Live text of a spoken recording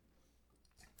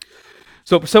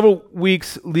So for several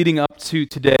weeks leading up to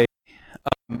today,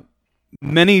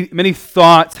 many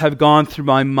thoughts have gone through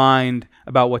my mind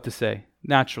about what to say,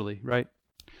 naturally, right?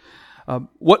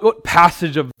 What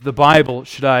passage of the Bible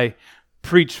should I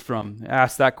preach from?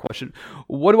 Ask that question.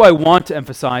 What do I want to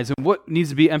emphasize, and what needs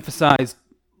to be emphasized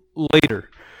later?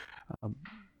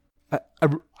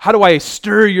 How do I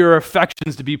stir your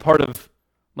affections to be part of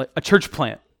like a church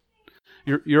plant?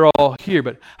 You're all here,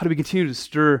 but how do we continue to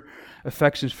stir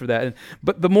affections for that?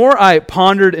 But the more I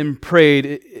pondered and prayed,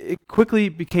 it quickly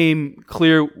became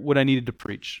clear what I needed to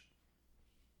preach.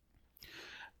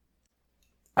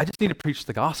 I just need to preach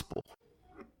the gospel.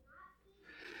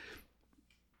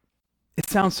 It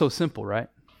sounds so simple, right?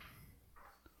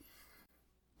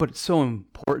 But it's so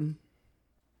important,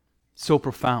 so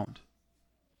profound,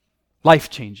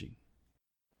 life-changing.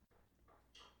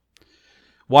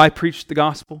 Why preach the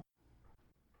gospel?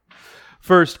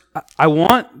 First, I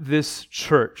want this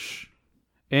church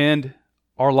and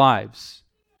our lives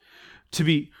to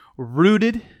be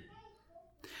rooted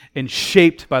and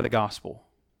shaped by the gospel.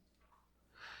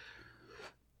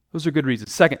 Those are good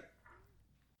reasons. Second,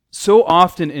 so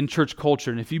often in church culture,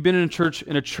 and if you've been in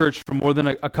a church for more than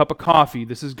a cup of coffee,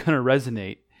 this is going to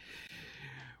resonate.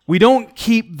 We don't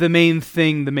keep the main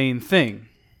thing the main thing.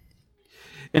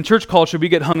 In church culture, we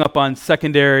get hung up on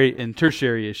secondary and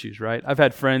tertiary issues, right? I've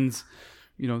had friends,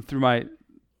 through my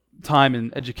time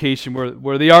in education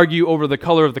where they argue over the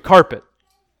color of the carpet,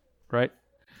 right?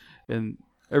 And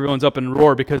everyone's up in a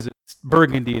roar because it's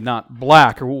burgundy and not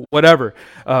black or whatever.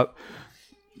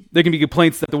 There can be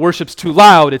complaints that the worship's too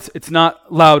loud. It's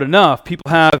not loud enough.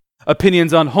 People have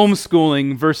opinions on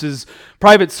homeschooling versus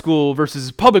private school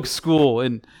versus public school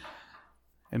and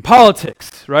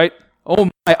politics, right?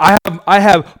 Oh my, I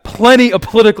have plenty of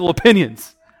political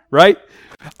opinions, right?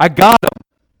 I got them.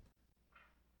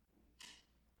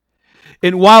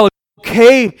 And while it's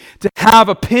okay to have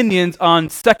opinions on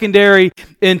secondary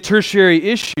and tertiary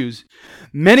issues,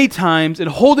 many times in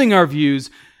holding our views,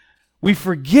 we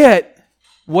forget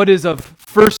what is of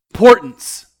first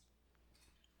importance.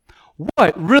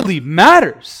 What really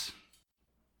matters?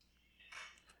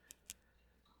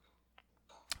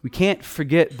 We can't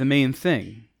forget the main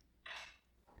thing.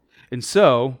 And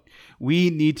so, we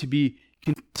need to be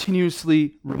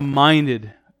continuously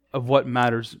reminded of what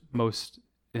matters most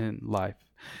in life.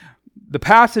 The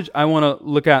passage I want to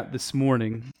look at this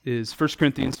morning is 1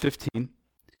 Corinthians 15.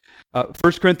 1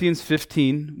 Corinthians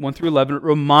 15, 1 through 11, it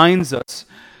reminds us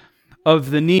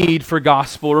of the need for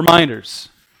gospel reminders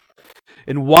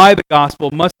and why the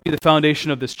gospel must be the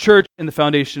foundation of this church and the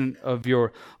foundation of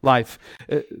your life.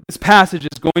 This passage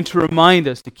is going to remind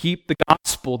us to keep the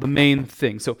gospel the main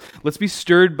thing. So let's be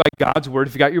stirred by God's word.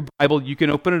 If you got your Bible, you can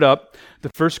open it up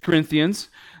to 1 Corinthians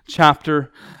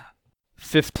chapter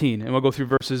 15, and we'll go through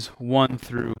verses 1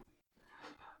 through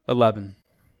 11.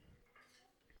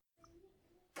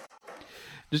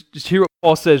 Just hear what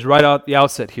Paul says right out the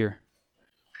outset here.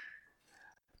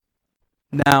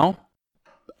 Now,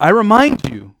 I remind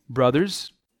you,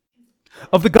 brothers,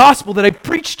 of the gospel that I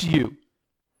preached to you,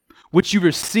 which you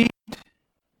received,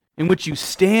 in which you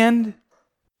stand,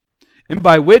 and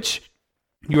by which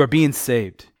you are being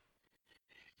saved,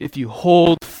 if you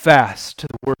hold fast to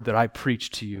the word that I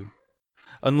preached to you,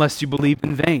 unless you believe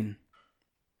in vain.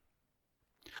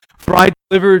 For I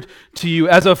delivered to you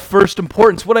as of first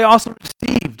importance what I also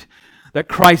received, that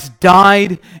Christ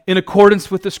died in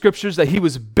accordance with the Scriptures, that he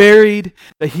was buried,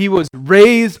 that he was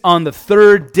raised on the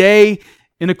third day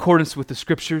in accordance with the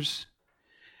Scriptures,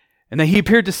 and that he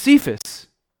appeared to Cephas,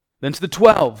 then to the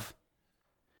 12.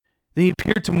 Then he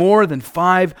appeared to more than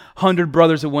 500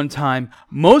 brothers at one time,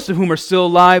 most of whom are still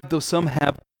alive, though some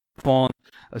have fallen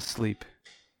asleep.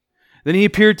 Then he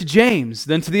appeared to James,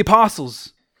 then to the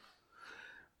apostles.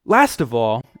 Last of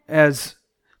all, as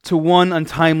to one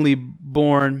untimely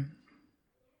born,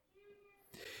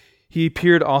 he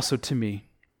appeared also to me.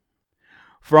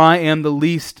 For I am the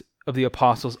least of the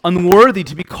apostles, unworthy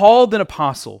to be called an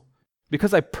apostle,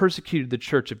 because I persecuted the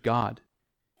church of God.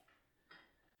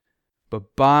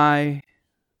 But by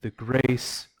the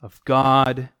grace of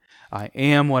God, I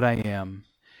am what I am,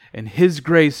 and his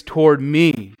grace toward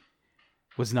me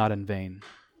was not in vain.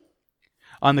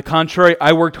 On the contrary,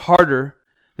 I worked harder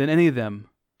than any of them,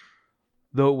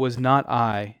 though it was not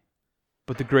I,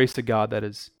 but the grace of God that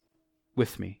is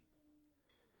with me.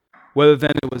 Whether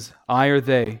then it was I or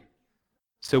they,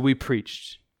 so we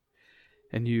preached,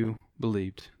 and you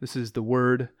believed. This is the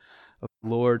word of the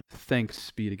Lord.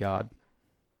 Thanks be to God.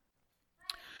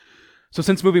 So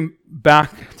since moving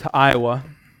back to Iowa,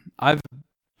 I've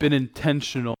been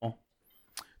intentional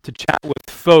to chat with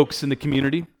folks in the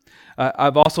community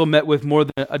I've also met with more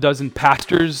than a dozen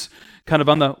pastors kind of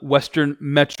on the Western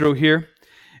Metro here.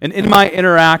 And in my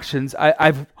interactions,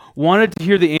 I've wanted to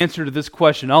hear the answer to this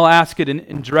question. I'll ask it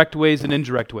in direct ways and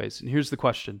indirect ways. And here's the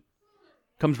question.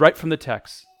 It comes right from the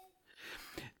text.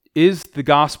 Is the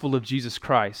gospel of Jesus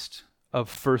Christ of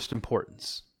first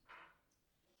importance?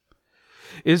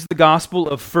 Is the gospel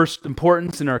of first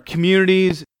importance in our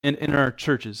communities and in our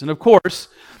churches? And of course,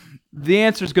 the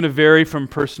answer is going to vary from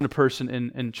person to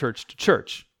person and church to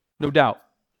church, no doubt.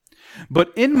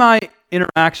 But in my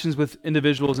interactions with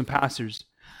individuals and pastors,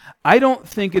 I don't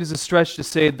think it is a stretch to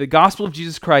say the gospel of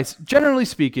Jesus Christ, generally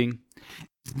speaking,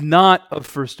 is not of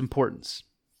first importance.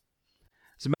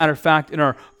 As a matter of fact, in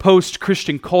our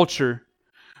post-Christian culture,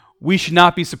 we should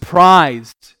not be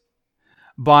surprised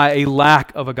by a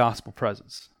lack of a gospel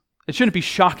presence. It shouldn't be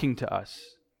shocking to us.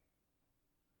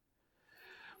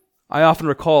 I often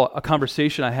recall a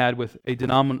conversation I had with a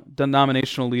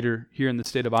denominational leader here in the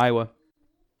state of Iowa,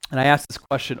 and I asked this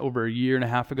question over a year and a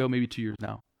half ago, maybe 2 years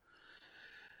now.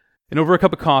 And over a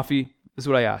cup of coffee, this is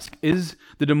what I asked. In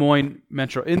the Des Moines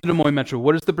Metro,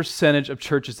 what is the percentage of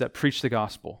churches that preach the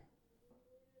gospel?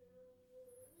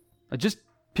 Just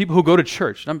people who go to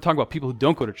church. I'm talking about people who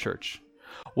don't go to church.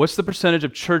 What's the percentage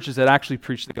of churches that actually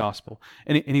preach the gospel?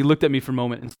 And he looked at me for a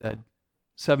moment and said,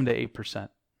 7 to 8%.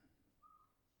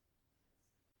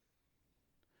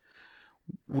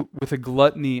 With a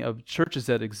gluttony of churches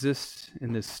that exist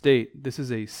in this state, this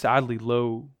is a sadly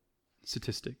low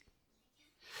statistic.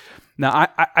 Now,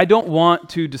 I don't want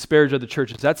to disparage other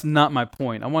churches. That's not my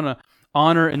point. I want to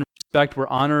honor and respect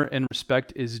where honor and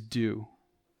respect is due.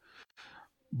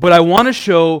 But I want to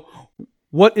show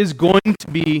what is going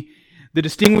to be the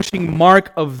distinguishing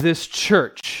mark of this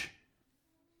church.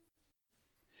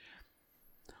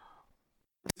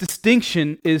 This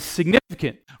distinction is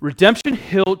significant. Redemption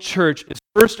Hill Church is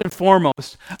first and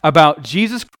foremost about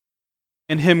Jesus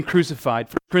and Him crucified.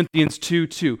 1 Corinthians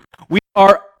 2:2. We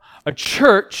are a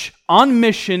church on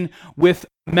mission with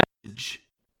a message.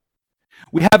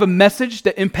 We have a message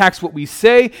that impacts what we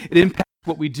say, it impacts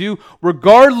what we do,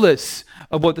 regardless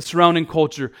of what the surrounding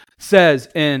culture says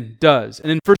and does.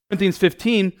 And in 1 Corinthians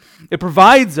 15, it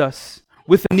provides us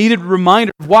with a needed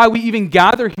reminder of why we even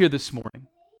gather here this morning.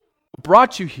 What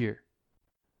brought you here?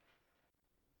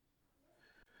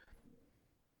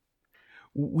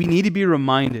 We need to be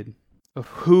reminded of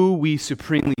who we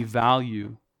supremely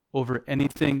value over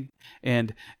anything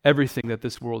and everything that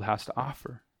this world has to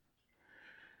offer.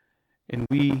 And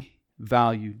we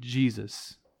value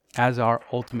Jesus as our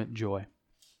ultimate joy.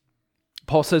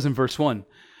 Paul says in verse 1,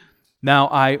 "Now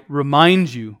I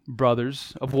remind you,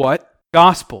 brothers, of what?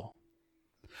 Gospel."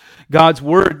 God's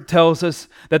word tells us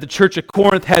that the church at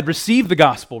Corinth had received the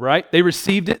gospel, right? They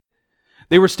received it.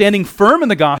 They were standing firm in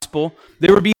the gospel. They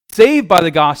were being saved by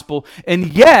the gospel,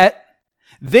 and yet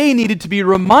they needed to be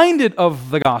reminded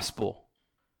of the gospel.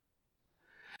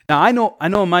 Now, I know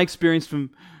in my experience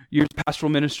from years of pastoral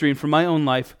ministry and from my own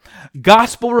life,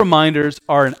 gospel reminders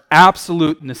are an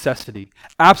absolute necessity.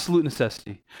 Absolute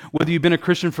necessity. Whether you've been a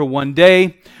Christian for 1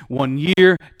 day, 1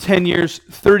 year, 10 years,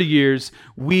 30 years,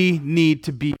 we need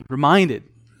to be reminded.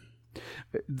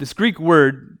 This Greek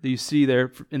word that you see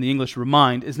there in the English,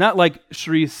 remind, is not like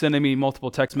Sheree sending me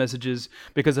multiple text messages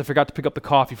because I forgot to pick up the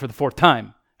coffee for the 4th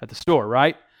time at the store,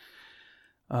 right?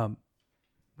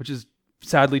 Which is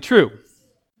sadly true.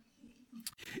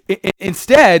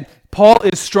 Instead, Paul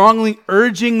is strongly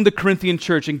urging the Corinthian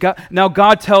church, and now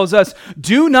God tells us,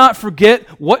 do not forget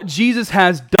what Jesus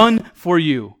has done for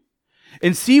you,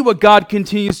 and see what God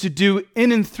continues to do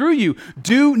in and through you.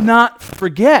 Do not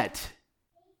forget.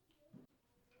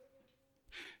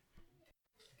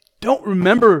 Don't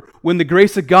remember when the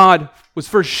grace of God was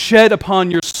first shed upon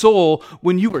your soul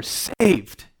when you were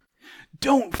saved.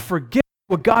 Don't forget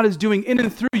what God is doing in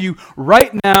and through you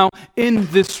right now in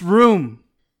this room.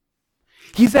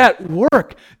 He's at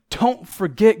work. Don't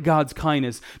forget God's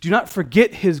kindness. Do not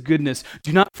forget His goodness.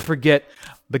 Do not forget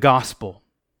the gospel.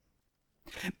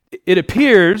 It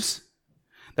appears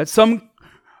that some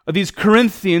of these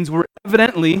Corinthians were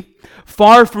evidently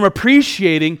far from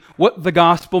appreciating what the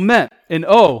gospel meant. And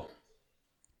I'll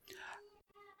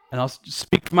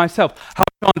speak for myself, how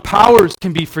John Powers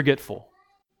can be forgetful.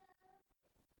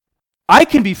 I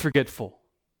can be forgetful.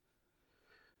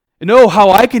 And how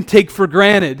I can take for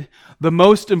granted the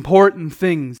most important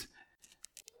things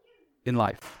in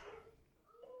life.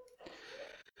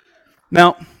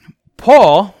 Now,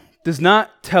 Paul does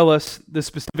not tell us the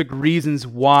specific reasons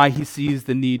why he sees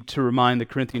the need to remind the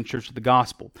Corinthian church of the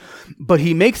gospel, but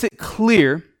he makes it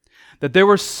clear that there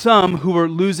were some who were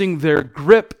losing their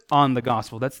grip on the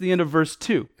gospel. That's the end of verse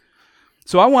 2.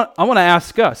 So I want to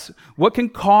ask us, what can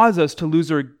cause us to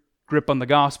lose our grip on the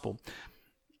gospel?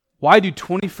 Why do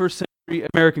 21st century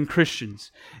American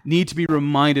Christians need to be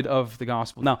reminded of the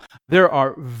gospel? Now, there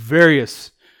are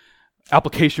various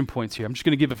application points here. I'm just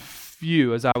going to give a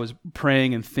few as I was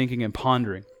praying and thinking and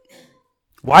pondering.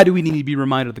 Why do we need to be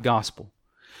reminded of the gospel?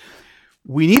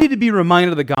 We needed to be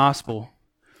reminded of the gospel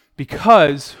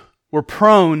because we're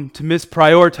prone to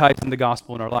misprioritizing the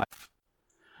gospel in our life.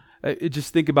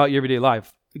 Just think about your everyday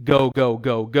life. Go, go,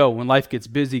 go, go. When life gets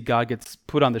busy, God gets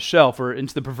put on the shelf or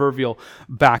into the proverbial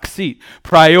back seat.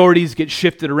 Priorities get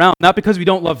shifted around, not because we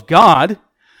don't love God,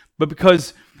 but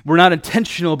because we're not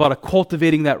intentional about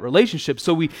cultivating that relationship.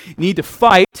 So we need to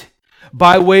fight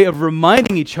by way of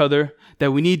reminding each other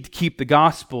that we need to keep the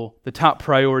gospel the top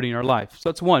priority in our life. So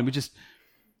that's one. We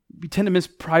tend to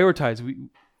misprioritize.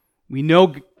 We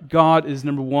know God is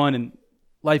number one, and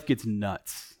life gets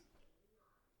nuts,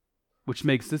 which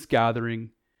makes this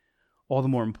gathering all the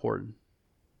more important.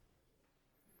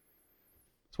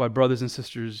 That's why brothers and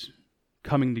sisters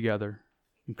coming together,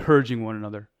 encouraging one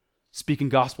another, speaking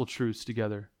gospel truths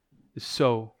together is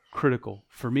so critical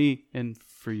for me and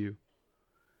for you.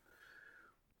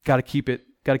 Got to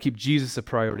keep Jesus a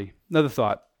priority. Another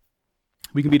thought,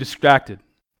 we can be distracted.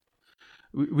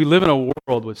 We live in a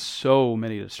world with so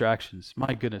many distractions.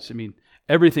 My goodness, I mean,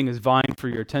 everything is vying for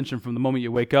your attention from the moment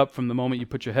you wake up, from the moment you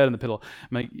put your head in the pillow.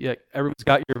 I mean, yeah, everyone's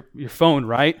got your phone,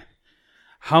 right?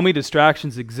 How many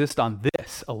distractions exist on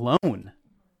this alone?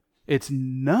 It's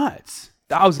nuts.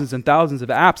 Thousands and thousands of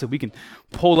apps that we can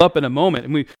pull up in a moment.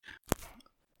 And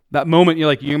that moment you're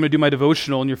like, you're going to do my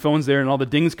devotional, and your phone's there, and all the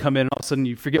dings come in, and all of a sudden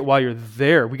you forget why you're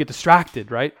there. We get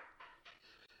distracted, right?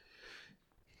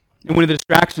 And when the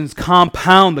distractions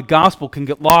compound, the gospel can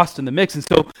get lost in the mix. And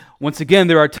so, once again,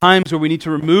 there are times where we need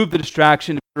to remove the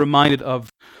distraction and be reminded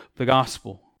of the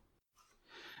gospel.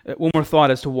 One more thought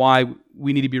as to why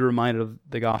we need to be reminded of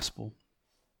the gospel,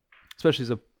 especially as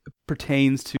it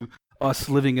pertains to us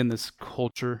living in this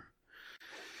culture.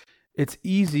 It's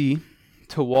easy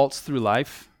to waltz through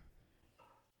life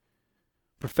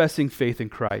professing faith in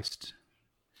Christ,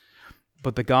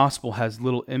 but the gospel has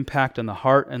little impact on the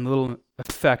heart and little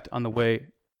effect on the way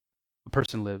a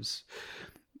person lives.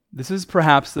 This is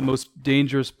perhaps the most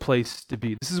dangerous place to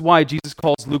be. This is why Jesus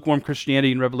calls lukewarm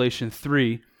Christianity in Revelation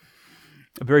 3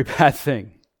 a very bad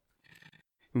thing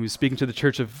when he was speaking to the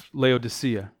church of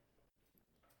Laodicea.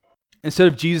 Instead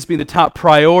of Jesus being the top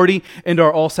priority and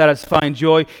our all-satisfying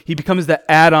joy, he becomes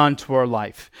the add-on to our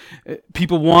life.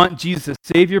 People want Jesus as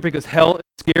Savior because hell is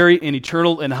scary and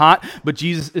eternal and hot, but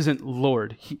Jesus isn't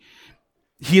Lord. He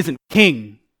isn't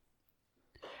King.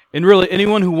 And really,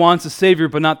 anyone who wants a Savior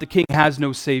but not the King has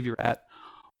no Savior at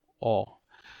all.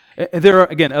 There are,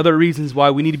 again, other reasons why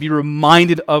we need to be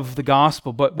reminded of the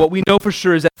gospel, but what we know for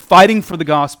sure is that fighting for the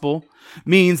gospel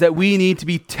means that we need to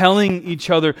be telling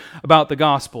each other about the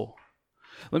gospel.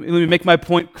 Let me make my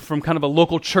point from kind of a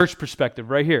local church perspective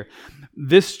right here.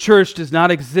 This church does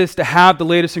not exist to have the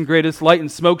latest and greatest light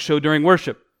and smoke show during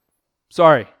worship.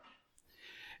 Sorry.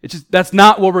 That's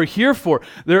not what we're here for.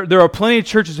 There are plenty of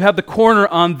churches who have the corner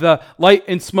on the light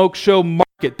and smoke show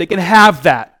market. They can have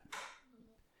that.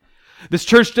 This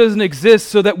church doesn't exist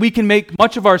so that we can make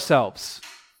much of ourselves.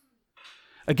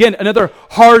 Again, another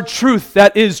hard truth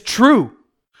that is true.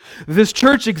 This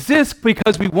church exists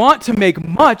because we want to make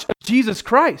much of Jesus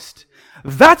Christ.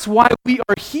 That's why we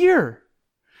are here.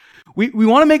 We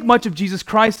want to make much of Jesus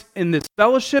Christ in this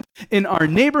fellowship, in our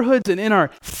neighborhoods, and in our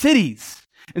cities.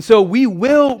 And so we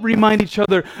will remind each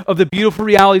other of the beautiful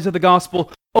realities of the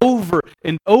gospel over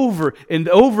and over and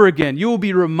over again. You will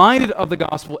be reminded of the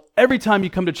gospel every time you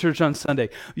come to church on Sunday.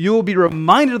 You will be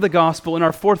reminded of the gospel in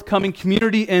our forthcoming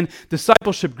community and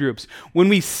discipleship groups. When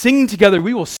we sing together,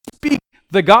 we will speak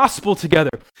the gospel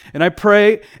together. And I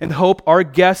pray and hope our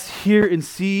guests hear and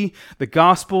see the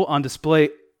gospel on display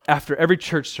after every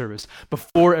church service,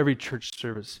 before every church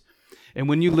service, and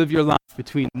when you live your life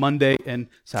between Monday and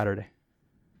Saturday.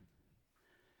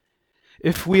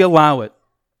 If we allow it,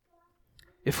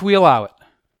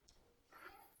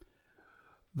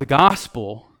 the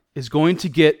gospel is going to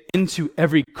get into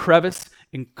every crevice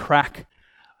and crack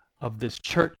of this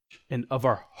church and of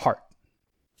our heart,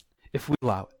 if we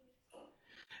allow it.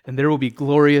 And there will be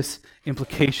glorious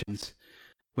implications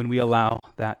when we allow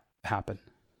that to happen.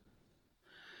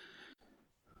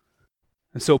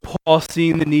 And so Paul,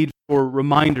 seeing the need for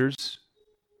reminders,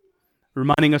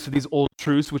 reminding us of these old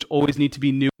truths, which always need to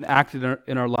be new and acted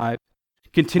in our lives,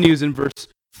 continues in verse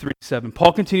 3-7.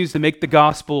 Paul continues to make the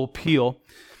gospel appeal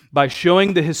by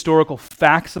showing the historical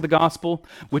facts of the gospel,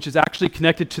 which is actually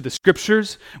connected to the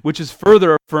scriptures, which is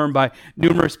further affirmed by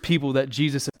numerous people that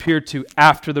Jesus appeared to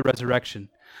after the resurrection.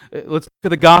 Let's look at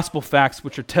the gospel facts,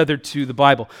 which are tethered to the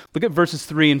Bible. Look at verses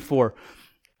 3 and 4.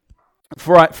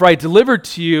 For I delivered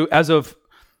to you as of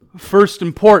first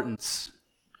importance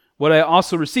what I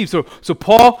also received. So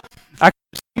Paul actually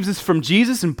receives this from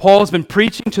Jesus, and Paul has been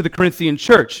preaching to the Corinthian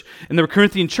church, and the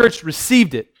Corinthian church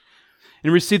received it.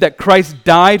 And received that Christ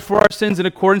died for our sins in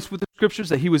accordance with the scriptures,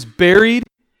 that he was buried,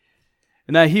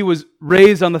 and that he was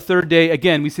raised on the third day.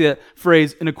 Again, we see that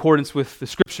phrase, in accordance with the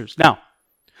scriptures. Now,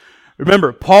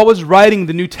 remember, Paul was writing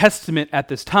the New Testament at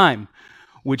this time,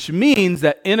 which means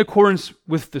that in accordance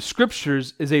with the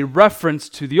scriptures is a reference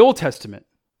to the Old Testament.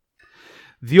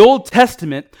 The Old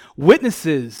Testament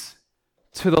witnesses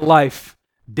to the life,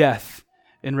 death,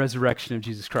 and resurrection of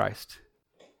Jesus Christ.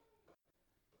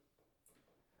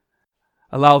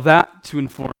 Allow that to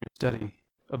inform your study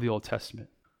of the Old Testament.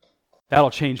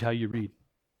 That'll change how you read.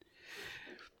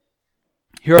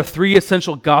 Here are 3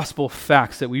 essential gospel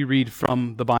facts that we read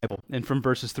from the Bible and from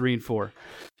verses 3 and 4.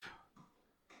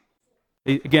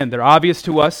 Again, they're obvious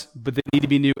to us, but they need to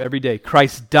be new every day.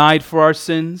 Christ died for our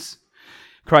sins.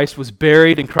 Christ was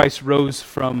buried, and Christ rose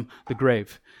from the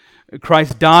grave.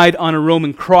 Christ died on a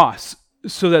Roman cross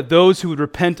so that those who would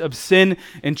repent of sin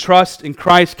and trust in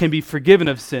Christ can be forgiven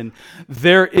of sin.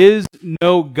 There is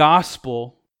no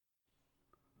gospel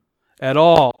at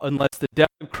all unless the death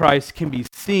of Christ can be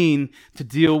seen to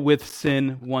deal with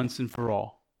sin once and for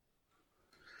all.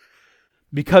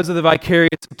 Because of the vicarious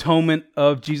atonement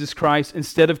of Jesus Christ,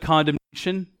 instead of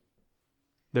condemnation,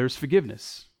 there's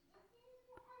forgiveness.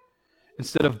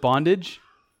 Instead of bondage,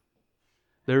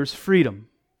 there's freedom.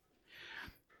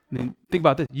 I mean, think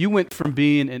about this. You went from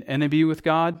being an enemy with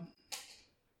God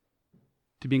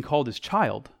to being called his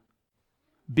child,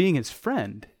 being his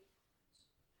friend.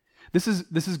 This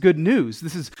is good news.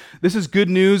 This is good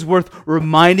news worth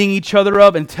reminding each other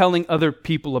of and telling other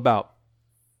people about.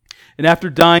 And after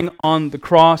dying on the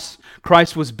cross,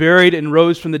 Christ was buried and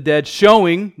rose from the dead,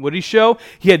 showing, what did he show?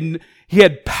 He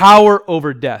had power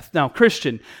over death. Now,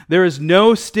 Christian, there is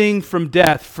no sting from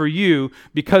death for you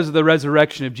because of the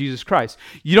resurrection of Jesus Christ.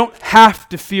 You don't have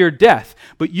to fear death,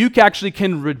 but you actually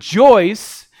can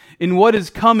rejoice in what is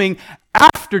coming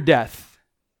after death.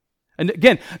 And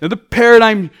again, another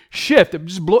paradigm shift. I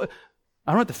don't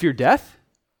have to fear death.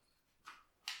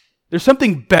 There's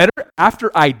something better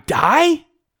after I die?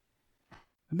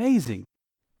 Amazing.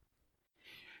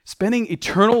 Spending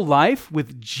eternal life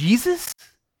with Jesus?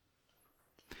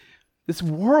 This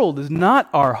world is not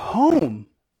our home.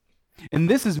 And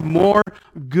this is more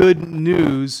good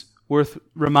news worth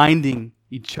reminding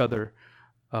each other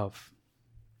of.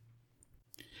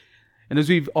 And as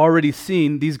we've already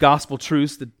seen, these gospel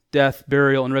truths, the death,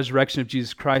 burial, and resurrection of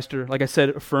Jesus Christ are, like I said,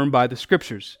 affirmed by the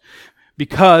scriptures.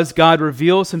 Because God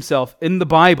reveals himself in the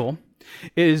Bible,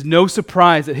 it is no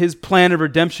surprise that his plan of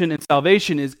redemption and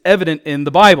salvation is evident in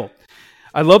the Bible.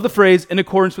 I love the phrase, in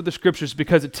accordance with the scriptures,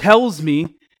 because it tells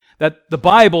me that the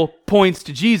Bible points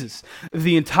to Jesus.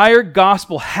 The entire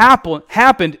gospel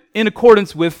happened in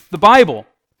accordance with the Bible.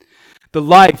 The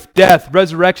life, death,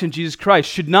 resurrection of Jesus Christ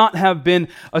should not have been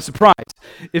a surprise.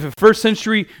 If a first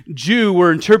century Jew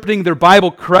were interpreting their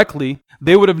Bible correctly,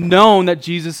 they would have known that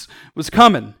Jesus was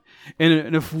coming.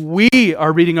 And if we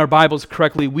are reading our Bibles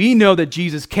correctly, we know that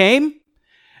Jesus came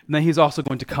and that he's also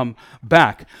going to come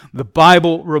back. The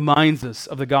Bible reminds us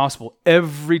of the gospel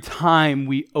every time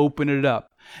we open it up.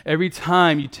 Every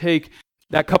time you take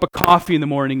that cup of coffee in the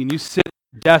morning and you sit at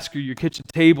your desk or your kitchen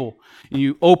table and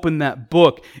you open that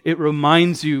book, it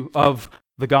reminds you of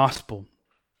the gospel.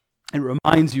 It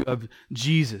reminds you of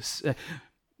Jesus.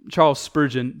 Charles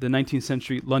Spurgeon, the 19th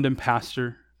century London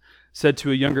pastor, said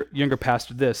to a younger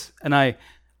pastor this, and I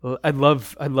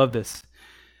love this.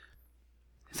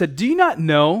 He said, "Do you not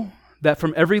know that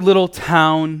from every little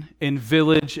town and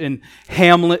village and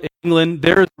hamlet in England,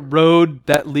 there is a road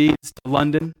that leads to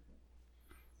London?"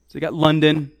 So you got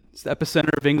London, it's the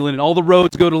epicenter of England, and all the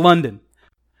roads go to London.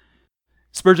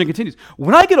 Spurgeon continues,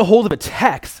 "When I get a hold of a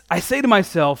text, I say to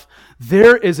myself,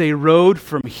 there is a road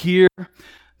from here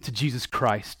to Jesus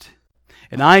Christ.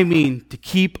 And I mean to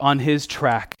keep on his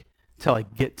track till I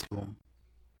get to him."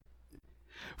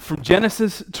 From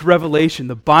Genesis to Revelation,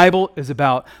 the Bible is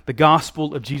about the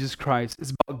gospel of Jesus Christ.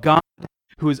 It's about God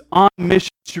who is on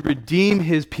mission to redeem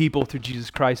his people through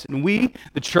Jesus Christ. And we,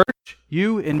 the church,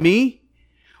 you and me,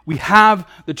 we have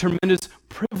the tremendous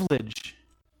privilege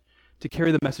to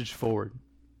carry the message forward.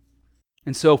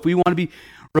 And so if we want to be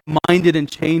reminded and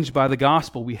changed by the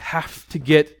gospel, we have to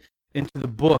get into the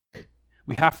book.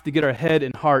 We have to get our head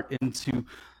and heart into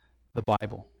the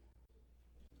Bible.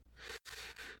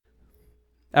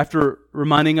 After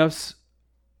reminding us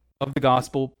of the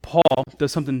gospel, Paul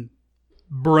does something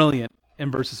brilliant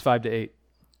in verses 5 to 8,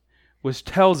 which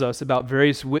tells us about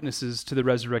various witnesses to the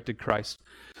resurrected Christ.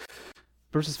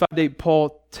 Verses 5 to 8,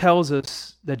 Paul tells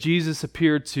us that Jesus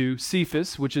appeared to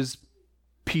Cephas, which is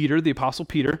Peter, the Apostle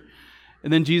Peter,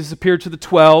 and then Jesus appeared to the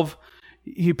 12.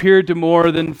 He appeared to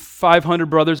more than 500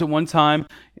 brothers at one time,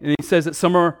 and he says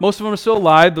that most of them are still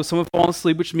alive, though some have fallen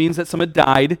asleep, which means that some had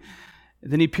died.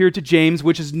 And then he appeared to James,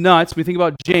 which is nuts. When we think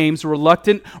about James,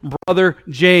 reluctant brother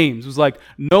James was like,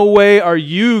 no way are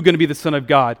you going to be the Son of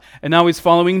God. And now he's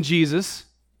following Jesus.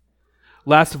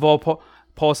 Last of all,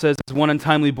 Paul says, as one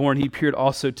untimely born, he appeared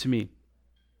also to me.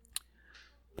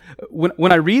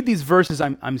 When I read these verses,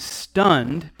 I'm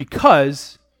stunned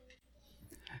because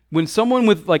when someone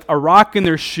with like a rock in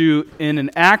their shoe and an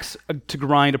axe to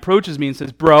grind approaches me and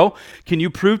says, bro, can you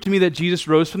prove to me that Jesus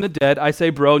rose from the dead? I say,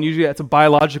 bro, and usually that's a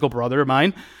biological brother of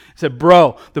mine. I said,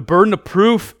 bro, the burden of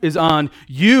proof is on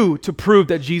you to prove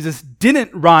that Jesus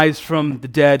didn't rise from the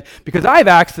dead, because I have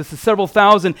access to several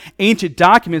thousand ancient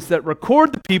documents that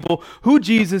record the people who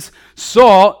Jesus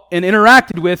saw and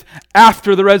interacted with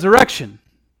after the resurrection.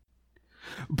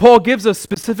 Paul gives us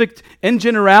specific and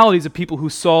generalities of people who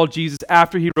saw Jesus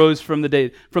after he rose from the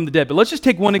dead. But let's just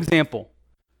take one example.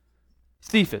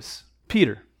 Cephas,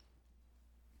 Peter.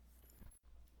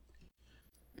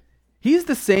 He's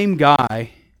the same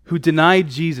guy who denied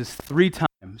Jesus 3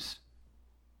 times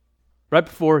right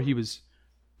before he was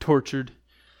tortured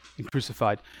and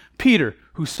crucified. Peter,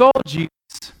 who saw Jesus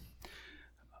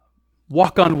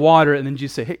walk on water, and then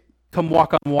Jesus say, hey, come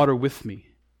walk on water with me.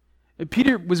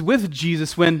 Peter was with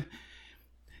Jesus when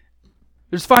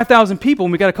there's 5,000 people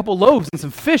and we got a couple loaves and some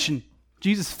fish and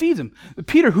Jesus feeds them.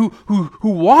 Peter, who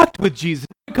walked with Jesus,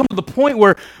 come to the point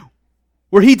where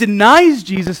he denies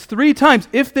Jesus 3 times.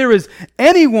 If there is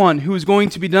anyone who is going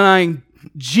to be denying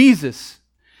Jesus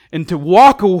and to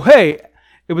walk away,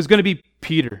 it was going to be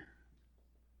Peter.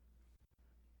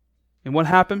 And what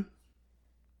happened?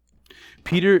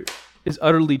 Peter is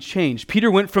utterly changed. Peter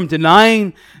went from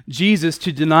denying Jesus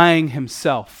to denying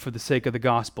himself for the sake of the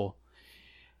gospel.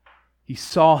 He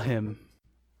saw him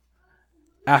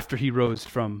after he rose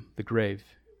from the grave.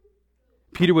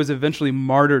 Peter was eventually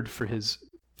martyred for his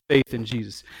faith in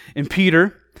Jesus. And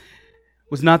Peter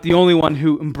was not the only one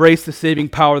who embraced the saving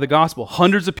power of the gospel.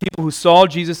 Hundreds of people who saw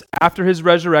Jesus after his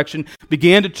resurrection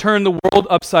began to turn the world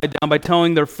upside down by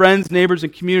telling their friends, neighbors,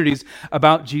 and communities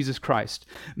about Jesus Christ.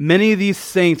 Many of these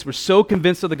saints were so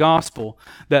convinced of the gospel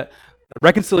that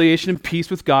reconciliation and peace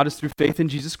with God is through faith in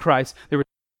Jesus Christ. They were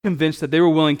convinced that they were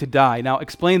willing to die. Now,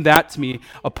 explain that to me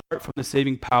apart from the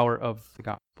saving power of the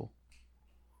gospel.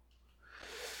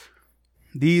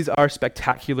 These are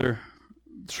spectacular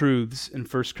truths in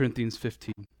 1 Corinthians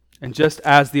 15. And just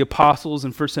as the apostles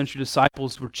and first century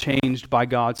disciples were changed by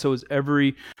God, so is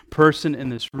every person in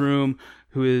this room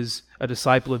who is a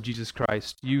disciple of Jesus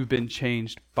Christ. You've been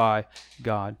changed by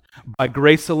God. By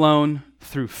grace alone,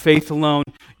 through faith alone,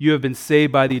 you have been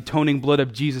saved by the atoning blood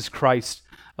of Jesus Christ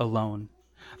alone.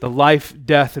 The life,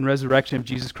 death, and resurrection of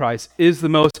Jesus Christ is the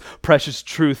most precious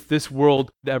truth this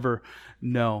world could ever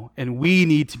know. And we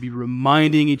need to be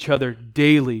reminding each other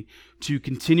daily to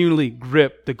continually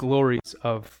grip the glories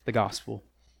of the gospel.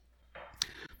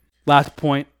 Last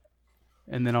point,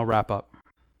 and then I'll wrap up.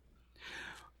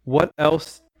 What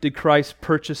else did Christ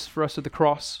purchase for us at the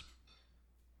cross?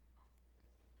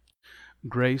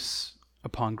 Grace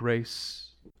upon grace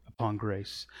upon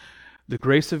grace. The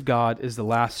grace of God is the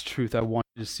last truth I want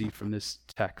you to see from this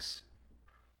text.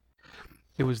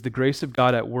 It was the grace of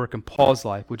God at work in Paul's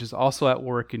life, which is also at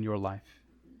work in your life.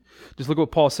 Just look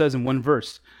what Paul says in one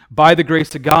verse. By the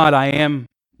grace of God, I am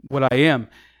what I am,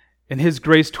 and his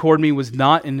grace toward me was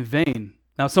not in vain.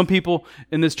 Now, some people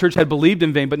in this church had believed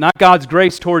in vain, but not God's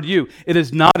grace toward you. It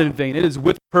is not in vain. It is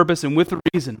with purpose and with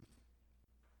reason.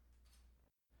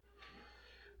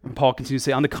 And Paul continues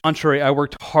to say, on the contrary, I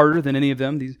worked harder than any of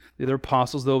them, the other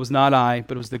apostles, though it was not I,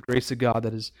 but it was the grace of God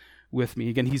that is with me.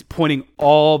 Again, he's pointing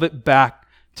all of it back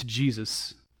to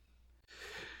Jesus.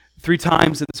 3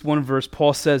 times in this one verse,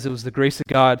 Paul says it was the grace of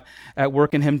God at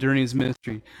work in him during his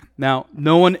ministry. Now,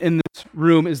 no one in this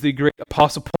room is the great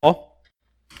Apostle Paul,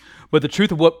 but the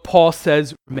truth of what Paul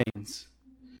says remains.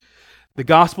 The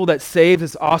gospel that saves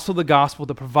is also the gospel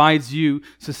that provides you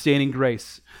sustaining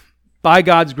grace. By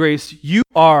God's grace, you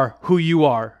are who you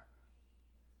are.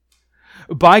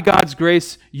 By God's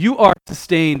grace, you are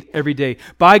sustained every day.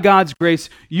 By God's grace,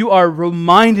 you are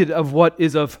reminded of what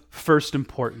is of first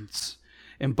importance.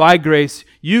 And by grace,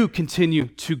 you continue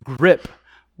to grip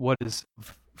what is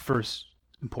of first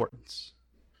importance.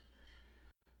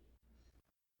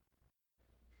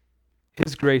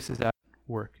 His grace is at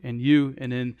work in you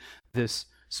and in this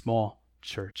small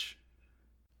church.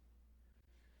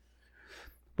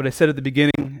 What I said at the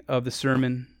beginning of the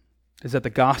sermon is that the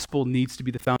gospel needs to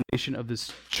be the foundation of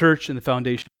this church and the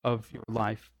foundation of your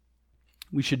life.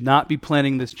 We should not be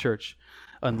planning this church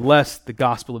unless the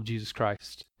gospel of Jesus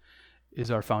Christ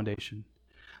is our foundation.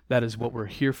 That is what we're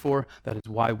here for. That is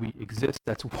why we exist.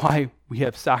 That's why we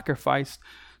have sacrificed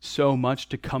so much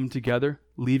to come together,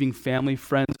 leaving family,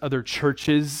 friends, other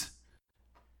churches.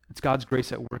 It's God's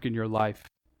grace at work in your life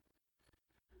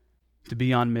to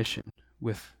be on mission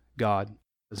with God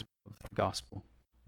as the gospel.